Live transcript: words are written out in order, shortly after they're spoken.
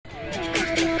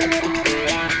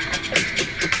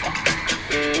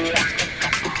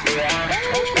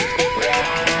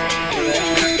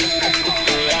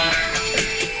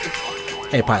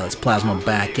Hey pilots, Plasma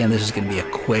back, and this is going to be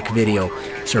a quick video.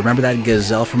 So remember that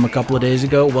gazelle from a couple of days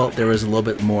ago? Well, there was a little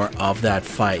bit more of that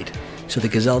fight. So the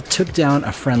gazelle took down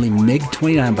a friendly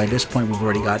MiG-29. By this point, we've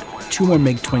already got 2 more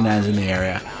MiG-29s in the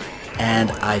area.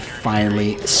 And I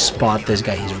finally spot this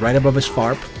guy. He's right above his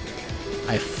FARP.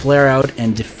 I flare out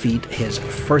and defeat his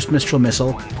first Mistral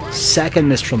missile, second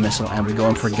Mistral missile, and we go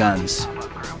in for guns.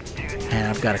 And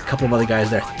I've got a couple of other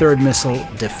guys there. Third missile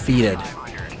defeated.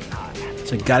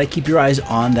 So you gotta keep your eyes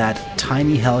on that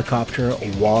tiny helicopter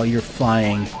while you're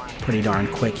flying pretty darn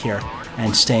quick here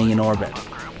and staying in orbit.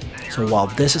 So while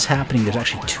this is happening, there's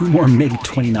actually 2 more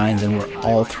MiG-29s and we're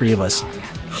all 3 of us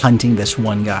hunting this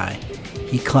one guy.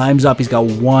 He climbs up, he's got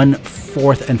 1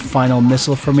 fourth and final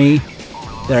missile for me.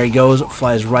 There he goes,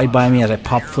 flies right by me as I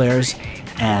pop flares.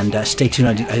 And stay tuned,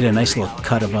 I did a nice little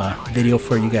cut of a video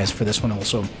for you guys for this one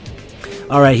also.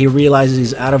 Alright, he realizes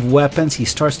he's out of weapons, he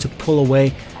starts to pull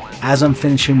away. As I'm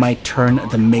finishing my turn,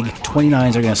 the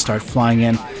MiG-29s are going to start flying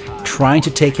in, trying to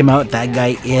take him out. That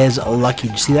guy is lucky.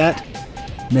 Did you see that?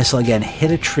 Missile again, hit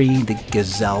a tree. The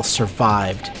gazelle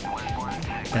survived.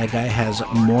 That guy has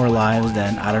more lives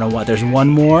than, I don't know what. There's one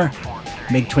more.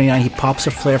 MiG-29, he pops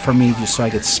a flare for me just so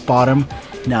I could spot him.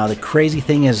 Now, the crazy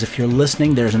thing is, if you're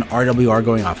listening, there's an RWR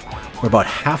going off. We're about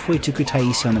halfway to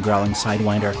Kutaisi on the Growling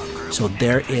Sidewinder, so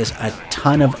there is a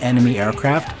ton of enemy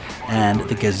aircraft. And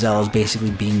the gazelle is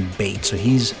basically being bait. So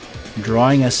he's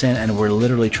drawing us in and we're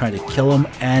literally trying to kill him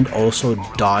and also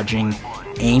dodging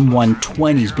AIM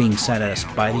 120s being set at us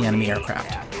by the enemy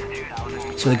aircraft.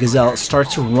 So the gazelle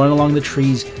starts to run along the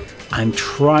trees. I'm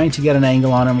trying to get an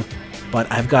angle on him,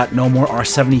 but I've got no more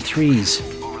R-73s.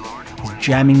 He's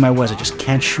jamming my west. I just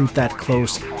can't shoot that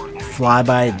close.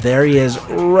 Flyby. There he is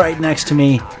right next to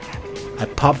me. I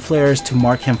pop flares to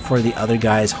mark him for the other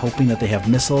guys, hoping that they have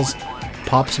missiles.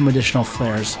 Pop some additional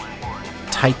flares,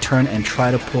 tight turn, and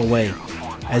try to pull away.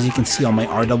 As you can see on my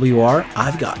RWR,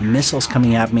 I've got missiles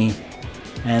coming at me,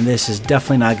 and this is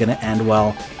definitely not going to end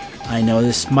well. I know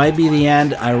this might be the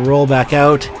end. I roll back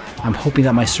out. I'm hoping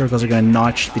that my circles are going to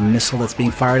notch the missile that's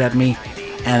being fired at me,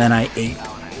 and then I aim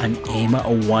an AIM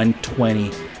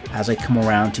 120 as I come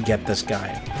around to get this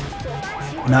guy.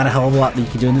 Not a hell of a lot that you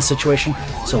can do in this situation,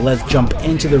 so let's jump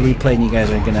into the replay, and you guys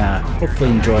are going to hopefully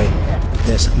enjoy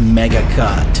this mega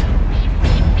cut.